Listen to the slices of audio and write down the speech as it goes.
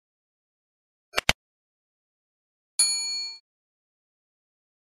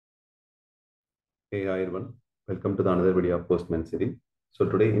Hey, hi everyone. Welcome to the another video of Postman series. So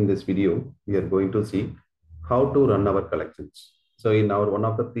today in this video, we are going to see how to run our collections. So in our one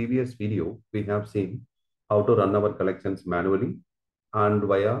of the previous video, we have seen how to run our collections manually and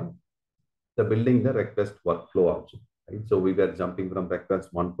via the building the request workflow also. Right? So we were jumping from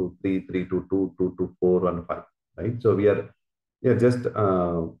request 1 to 3, 3 to 2, 2 to 4, and 5. Right? So we are just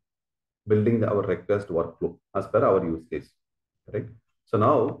building our request workflow as per our use case. Right? So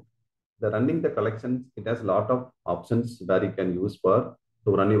now the running the collections, it has a lot of options that you can use for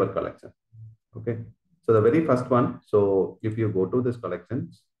to run your collection. Okay. So the very first one, so if you go to this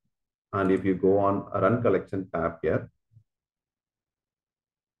collections and if you go on a run collection tab here,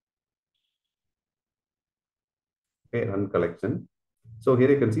 okay, run collection. So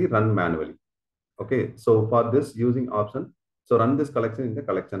here you can see run manually. Okay. So for this using option, so run this collection in the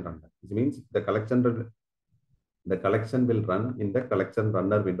collection runner, which means the collection will run in the collection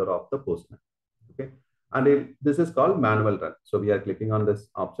runner window of the Postman. Okay. And this is called manual run. So we are clicking on this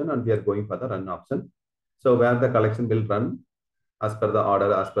option and we are going for the run option. So where the collection will run as per the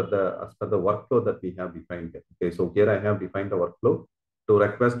order, as per the workflow that we have defined here. Okay. So here I have defined the workflow to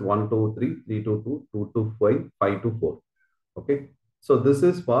request 1 to 3, 3 to 2, 2 to 5, 5 to 4. Okay. So this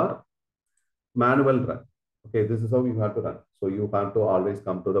is for manual run. Okay. This is how you have to run. So you have to always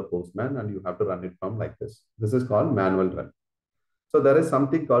come to the Postman and you have to run it from like this. This is called manual run. So there is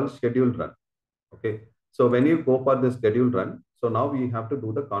something called scheduled run. Okay. So when you go for the scheduled run, so now we have to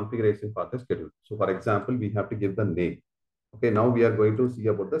do the configuration for the schedule. So for example, we have to give the name. Okay. Now we are going to see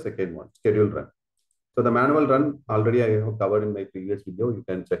about the second one, scheduled run. So the manual run already I have covered in my previous video. You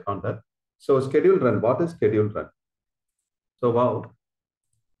can check on that. So scheduled run, what is scheduled run? So wow,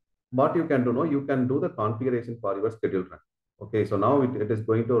 what you can do now, you can do the configuration for your scheduled run. Okay. So now it is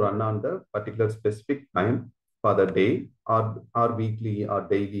going to run on the particular specific time for the day or weekly or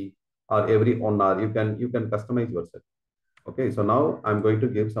daily or every 1 hour. You can customize yourself. Okay, so now I'm going to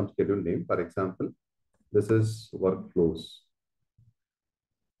give some schedule name. For example, this is workflows.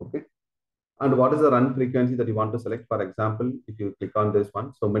 Okay, and what is the run frequency that you want to select? For example, if you click on this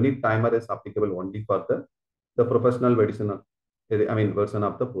one, so minute timer is applicable only for the professional version of version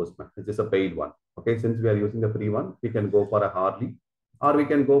of the Postman, which is a paid one. Okay, since we are using the free one, we can go for a hourly or we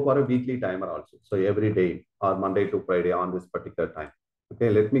can go for a weekly timer also. So every day or Monday to Friday on this particular time. Okay,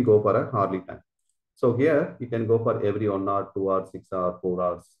 let me go for a hourly time. So here you can go for every 1 hour, 2 hours, 6 hours, 4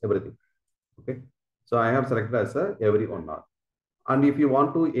 hours, everything. Okay. So I have selected as a every 1 hour. And if you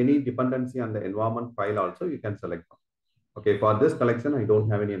want to any dependency on the environment file also, you can select. Okay. For this collection, I don't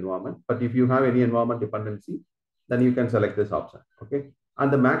have any environment, but if you have any environment dependency, then you can select this option. Okay.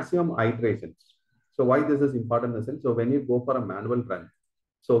 And the maximum iterations. So why this is important in the sense, so when you go for a manual run,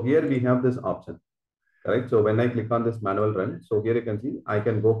 so here we have this option, right? So when I click on this manual run, so here you can see, I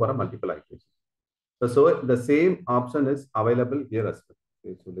can go for a multiple iteration. So the same option is available here as well.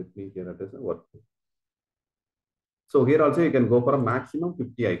 Okay, so let me here it is a workflow. So here also you can go for a maximum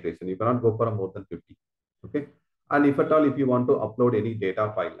 50 iteration. You cannot go for a more than 50. Okay. And if at all, if you want to upload any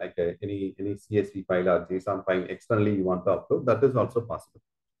data file, like any CSV file or JSON file externally you want to upload, that is also possible.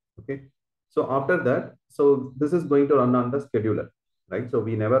 Okay. So after that, so this is going to run on the scheduler, right? So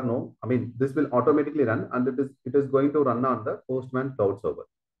we never know. I mean, this will automatically run and it is going to run on the Postman cloud server.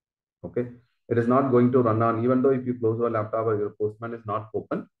 Okay. It is not going to run on, even though if you close your laptop or your Postman is not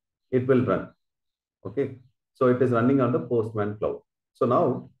open, it will run. Okay. So it is running on the Postman cloud. So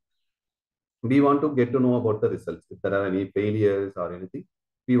now we want to get to know about the results. If there are any failures or anything,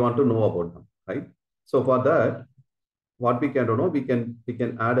 we want to know about them, right? So for that, what we can do now, we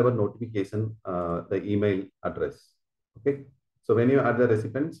can add our notification, the email address. Okay. So when you add the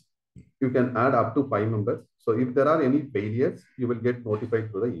recipients, you can add up to 5 members. So if there are any failures, you will get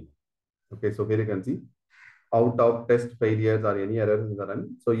notified through the email. Okay, so here you can see out of test failures or any errors in the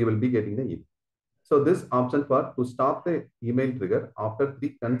run. So you will be getting the email. So this option for to stop the email trigger after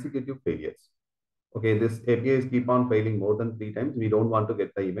 3 consecutive failures. Okay, this APIs keep on failing more than 3 times. We don't want to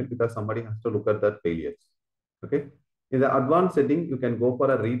get the email because somebody has to look at that failures. Okay. In the advanced setting, you can go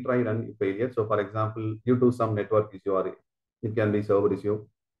for a retry run failure. So for example, due to some network issue or it can be server issue.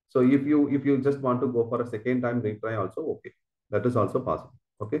 So if you just want to go for a second time retry also, okay, that is also possible.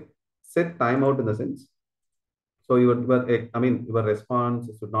 Okay. Set timeout in the sense. So your response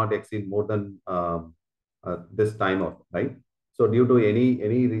should not exceed more than this timeout, right? So due to any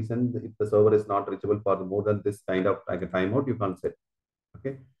reason, if the server is not reachable for more than this kind of like a timeout, you can't set.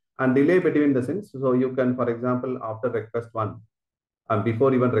 Okay. And delay between the sense. So you can, for example, after request 1, and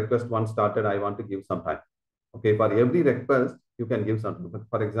before even request 1 started, I want to give some time. Okay. For every request, you can give some. But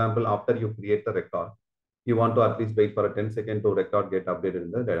for example, after you create the record, you want to at least wait for a 10 second to record get updated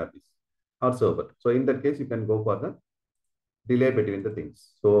in the database. or server. So in that case, you can go for the delay between the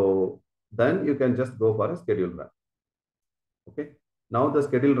things. So then you can just go for a schedule run. Okay. Now the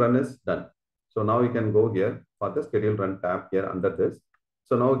schedule run is done. So now you can go here for the schedule run tab here under this.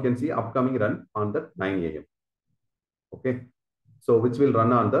 So now you can see upcoming run on the 9 a.m. Okay. So which will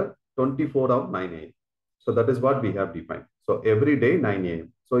run on the 24th of 9 a.m. So that is what we have defined. So every day 9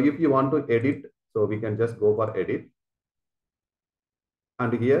 a.m. So if you want to edit, so we can just go for edit.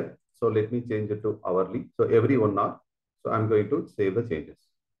 And here, so let me change it to hourly. So every 1 hour. So I'm going to save the changes.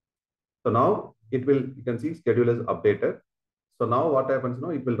 So now it will, you can see schedule is updated. So now what happens now,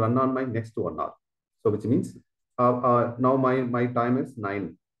 it will run on my next 1 hour. So which means now my time is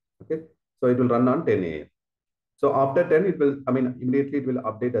 9. Okay. So it will run on 10 a.m. So after 10, it will, immediately it will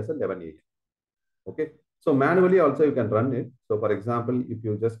update as 11 a.m. Okay. So manually also you can run it. So for example, if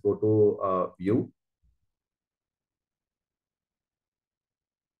you just go to view.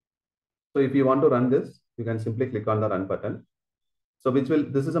 So if you want to run this, you can simply click on the run button. So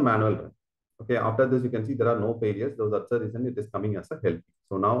this is a manual run. Okay, after this, you can see there are no failures. So that's the reason it is coming as a healthy.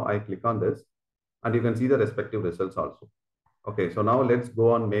 So now I click on this and you can see the respective results also. Okay, so now let's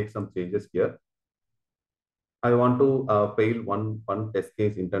go and make some changes here. I want to fail one test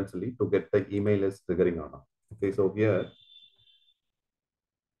case intentionally to get the email is triggering or not. Okay, so here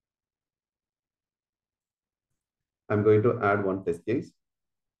I'm going to add one test case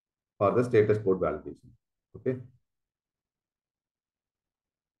for the status code validation. Okay.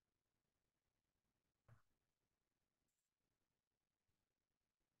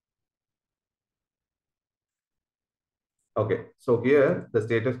 Okay, so here the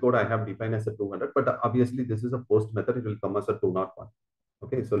status code I have defined as a 200, but obviously this is a post method, it will come as a 201.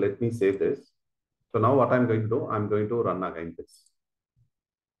 Okay, so let me save this. So now what I'm going to do, I'm going to run again this.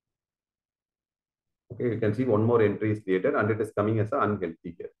 Okay, you can see one more entry is created and it is coming as an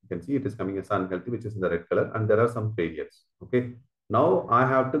unhealthy here. You can see it is coming as unhealthy, which is in the red color, and there are some failures. Okay, now I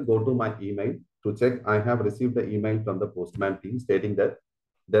have to go to my email to check. I have received the email from the Postman team stating that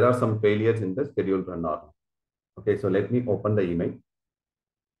there are some failures in the scheduled run order. Okay, so let me open the email.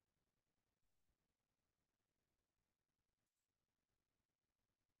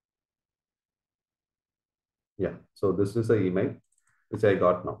 Yeah, so this is the email which I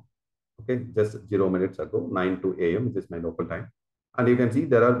got now. Okay, just 0 minutes ago, 9 a.m., which is my local time. And you can see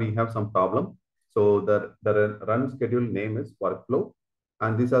we have some problem. So the run schedule name is workflow,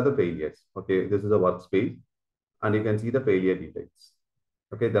 and these are the failures. Okay, this is a workspace, and you can see the failure details.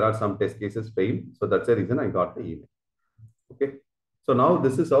 Okay, there are some test cases failed. So that's the reason I got the email. Okay, so now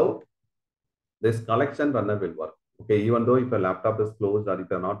this is how this collection runner will work. Okay, even though if a laptop is closed or if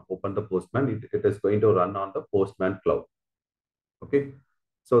you are not open the Postman, it is going to run on the Postman cloud. Okay,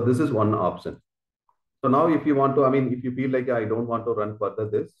 so this is one option. So now if you want to, if you feel like I don't want to run further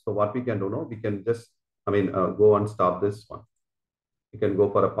this, so what we can do now, we can just, go and stop this one. You can go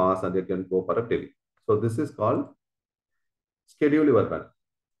for a pass and you can go for a delete. So this is called schedule your run.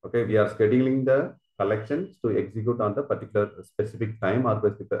 Okay, we are scheduling the collections to execute on the particular specific time or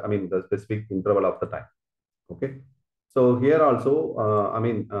the specific interval of the time. Okay, so here also,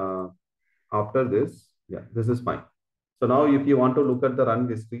 after this, yeah, this is fine. So now if you want to look at the run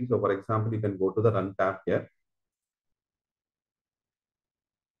history, so for example, you can go to the run tab here.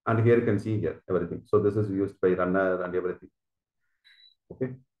 And here you can see here everything. So this is used by runner and everything.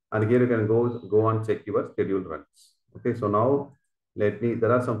 Okay. And here you can go and check your scheduled runs. Okay. So now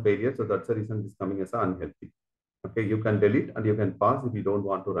there are some failures. So that's the reason this is coming as unhealthy. Okay. You can delete and you can pass if you don't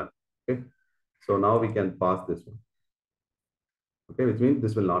want to run. Okay. So now we can pass this one. Okay. Which means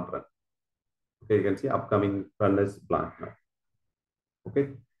this will not run. Okay. You can see upcoming run is blank now. Okay.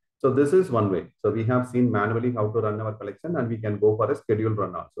 So this is one way. So we have seen manually how to run our collection, and we can go for a schedule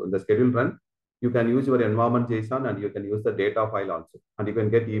run also. In the schedule run, you can use your environment JSON and you can use the data file also. And you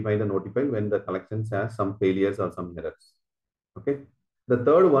can get email and notify when the collections has some failures or some errors. Okay. The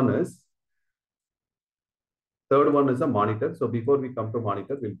third one is a monitor. So before we come to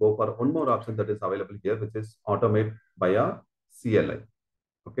monitor, we'll go for one more option that is available here, which is automate via CLI.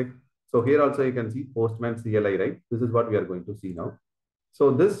 Okay. So here also you can see Postman CLI, right? This is what we are going to see now. So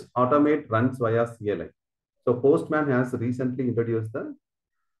this automate runs via CLI. So Postman has recently introduced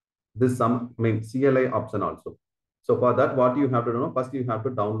CLI option also. So for that, what you have to do, first you have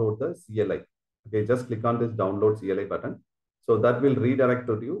to download the CLI. Okay, just click on this download CLI button. So that will redirect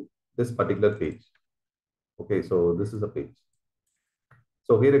to you this particular page. Okay, so this is a page.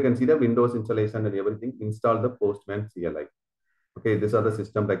 So here you can see the Windows installation and everything. Install the Postman CLI. Okay, these are the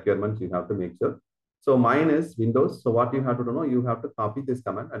system requirements you have to make sure. So mine is Windows. So what you have to do, you have to copy this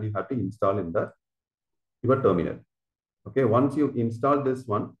command and you have to install in your terminal. Okay, once you install this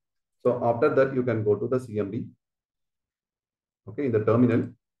one, So after that, you can go to the CMD. Okay, in the terminal,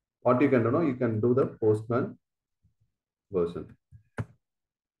 what you can do now, you can do the Postman version.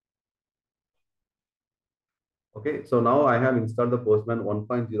 Okay, so now I have installed the Postman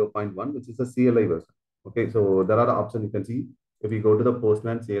 1.0.1, which is a CLI version. Okay, so there are options you can see. If you go to the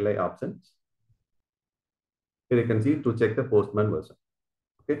Postman CLI options, here you can see to check the Postman version.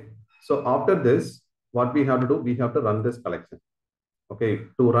 Okay, so after this, what we have to do, we have to run this collection. Okay,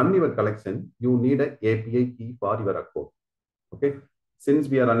 to run your collection, you need an API key for your account. Okay, since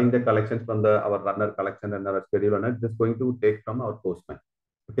we are running the collections from our runner collection and our schedule runner, this is going to take from our Postman.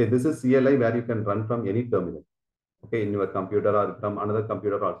 Okay, this is CLI where you can run from any terminal. Okay, in your computer or from another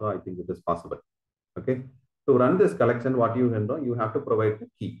computer also, I think it is possible. Okay, to run this collection, what you can do, you have to provide the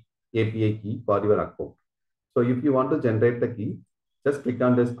key, API key for your account. So if you want to generate the key, just click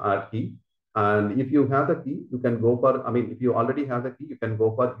on this add key. And if you have the key, you can go for, I mean, if you already have the key, you can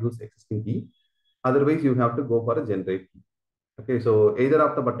go for use existing key. Otherwise, you have to go for a generate key. Okay, so either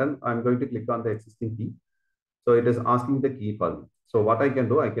of the button, I'm going to click on the existing key. So it is asking the key for me. So what I can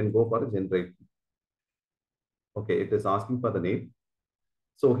do, I can go for a generate key. Okay, it is asking for the name.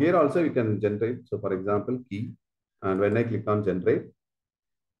 So here also you can generate. So for example, key. And when I click on generate,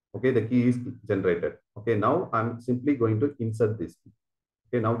 okay, the key is generated. Okay, now I'm simply going to insert this key.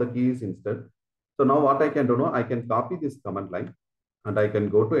 Okay, now the key is inserted. So now what I can do now, I can copy this command line and I can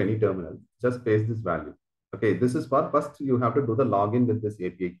go to any terminal, just paste this value. Okay, this is for first you have to do the login with this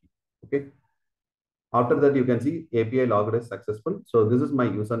API key. Okay. After that, you can see API logged is successful. So this is my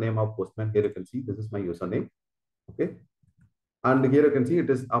username of Postman. Here you can see this is my username. Okay. And here you can see it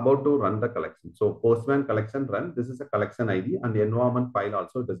is about to run the collection. So Postman collection run. This is a collection ID and the environment file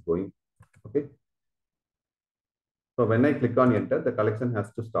also it is going. Okay. So when I click on enter, the collection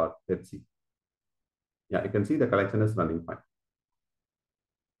has to start. Let's see. Yeah, you can see the collection is running fine.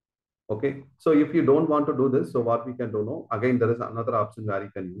 Okay. So if you don't want to do this, so what we can do now, again, there is another option where you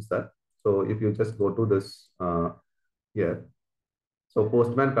can use that. So if you just go to this here, so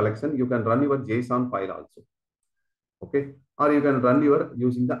Postman collection, you can run your JSON file also. Okay. Or you can run your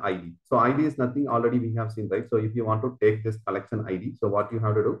using the ID. So ID is nothing already we have seen, right? So if you want to take this collection ID, so what you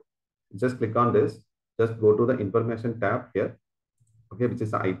have to do, just click on this, just go to the information tab here. Okay, which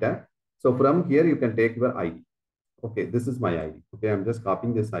is the I tab. So from here, you can take your ID. Okay, this is my ID. Okay, I'm just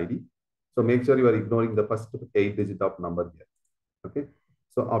copying this ID. So make sure you are ignoring the first 8 digit of number here. Okay.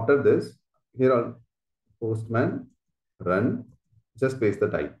 So after this, here are Postman run, just paste the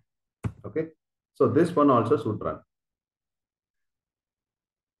type. Okay. So this one also should run.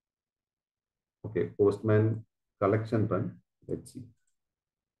 Okay, Postman collection run. Let's see.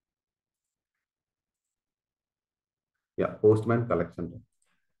 Yeah, Postman collection run.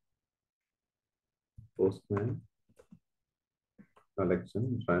 Postman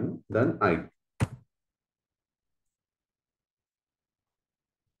collection run, then ID.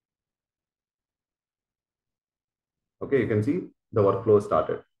 Okay, you can see the workflow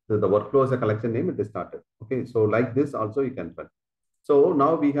started. So the workflow is a collection name, it is started. Okay, so like this also you can run. So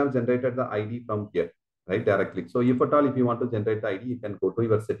now we have generated the ID from here, right? Directly. So if at all, if you want to generate the ID, you can go to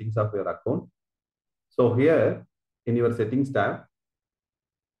your settings of your account. So here in your settings tab,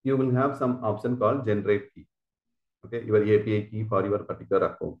 you will have some option called generate key. Okay, your API key for your particular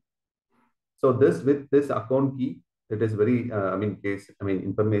account. So this with this account key, it is very,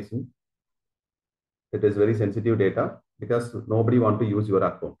 information. It is very sensitive data because nobody want to use your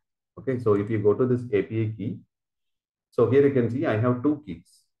account. Okay, so if you go to this API key, so here you can see I have two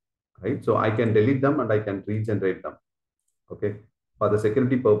keys, right? So I can delete them and I can regenerate them. Okay, for the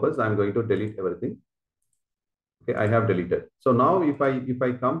security purpose, I'm going to delete everything. Okay, I have deleted. So now if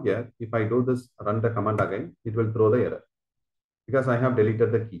I come here, if I do this run the command again, it will throw the error because I have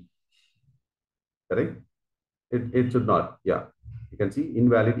deleted the key. Correct? It should not. Yeah, you can see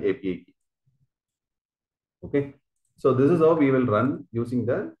invalid API key. Okay, so this is how we will run using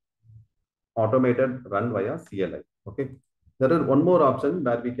the automated run via CLI. Okay, there is one more option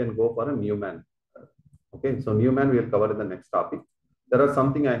where we can go for a Newman. Okay, so Newman we will cover in the next topic. There are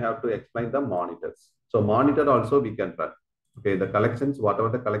something I have to explain the monitors. So monitor also we can run. Okay, the collections, whatever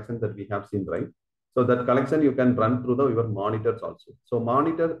the collections that we have seen, right? So that collection you can run through your monitors also. So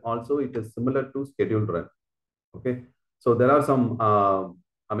monitor also it is similar to scheduled run. Okay, so there are some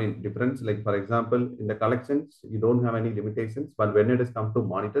difference. Like for example, in the collections you don't have any limitations, but when it is come to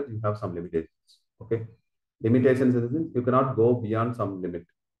monitor, you have some limitations. Okay, limitations is you cannot go beyond some limit.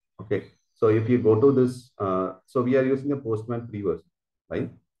 Okay, so if you go to this, so we are using a Postman free version, right?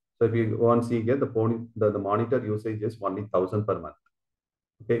 So if you go and see here, the monitor usage is only 1,000 per month.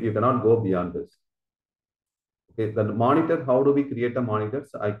 Okay, you cannot go beyond this. Okay, the monitor, how do we create a monitor?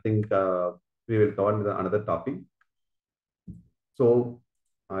 So I think we will cover with another topic. So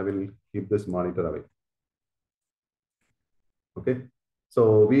I will keep this monitor away. Okay.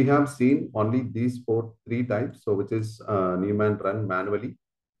 So we have seen only these three types. So which is Newman run manually,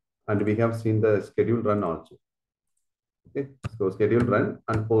 and we have seen the scheduled run also. Okay. So scheduled run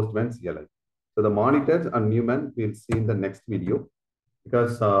and Postman CLI. So the monitors and Newman we'll see in the next video,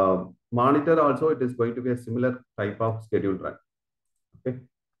 because monitor also it is going to be a similar type of scheduled run. Okay.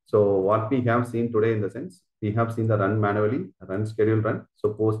 So what we have seen today in the sense, we have seen the run manually, run scheduled run.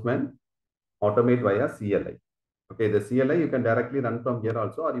 So Postman automate via CLI. Okay, the CLI you can directly run from here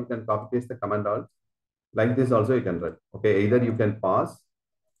also, or you can copy paste the command also. Like this also you can run. Okay, either you can pass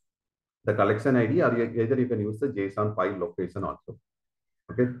the collection ID, or either you can use the JSON file location also.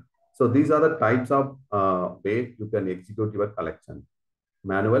 Okay, so these are the types of way you can execute your collection: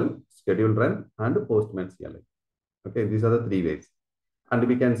 manual, scheduled run, and Postman CLI. Okay, these are the three ways. And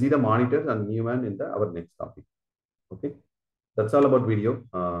we can see the monitors and Newman in our next topic. Okay, that's all about video.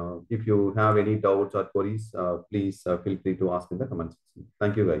 If you have any doubts or queries, please feel free to ask in the comment section.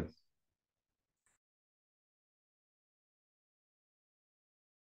 Thank you, guys.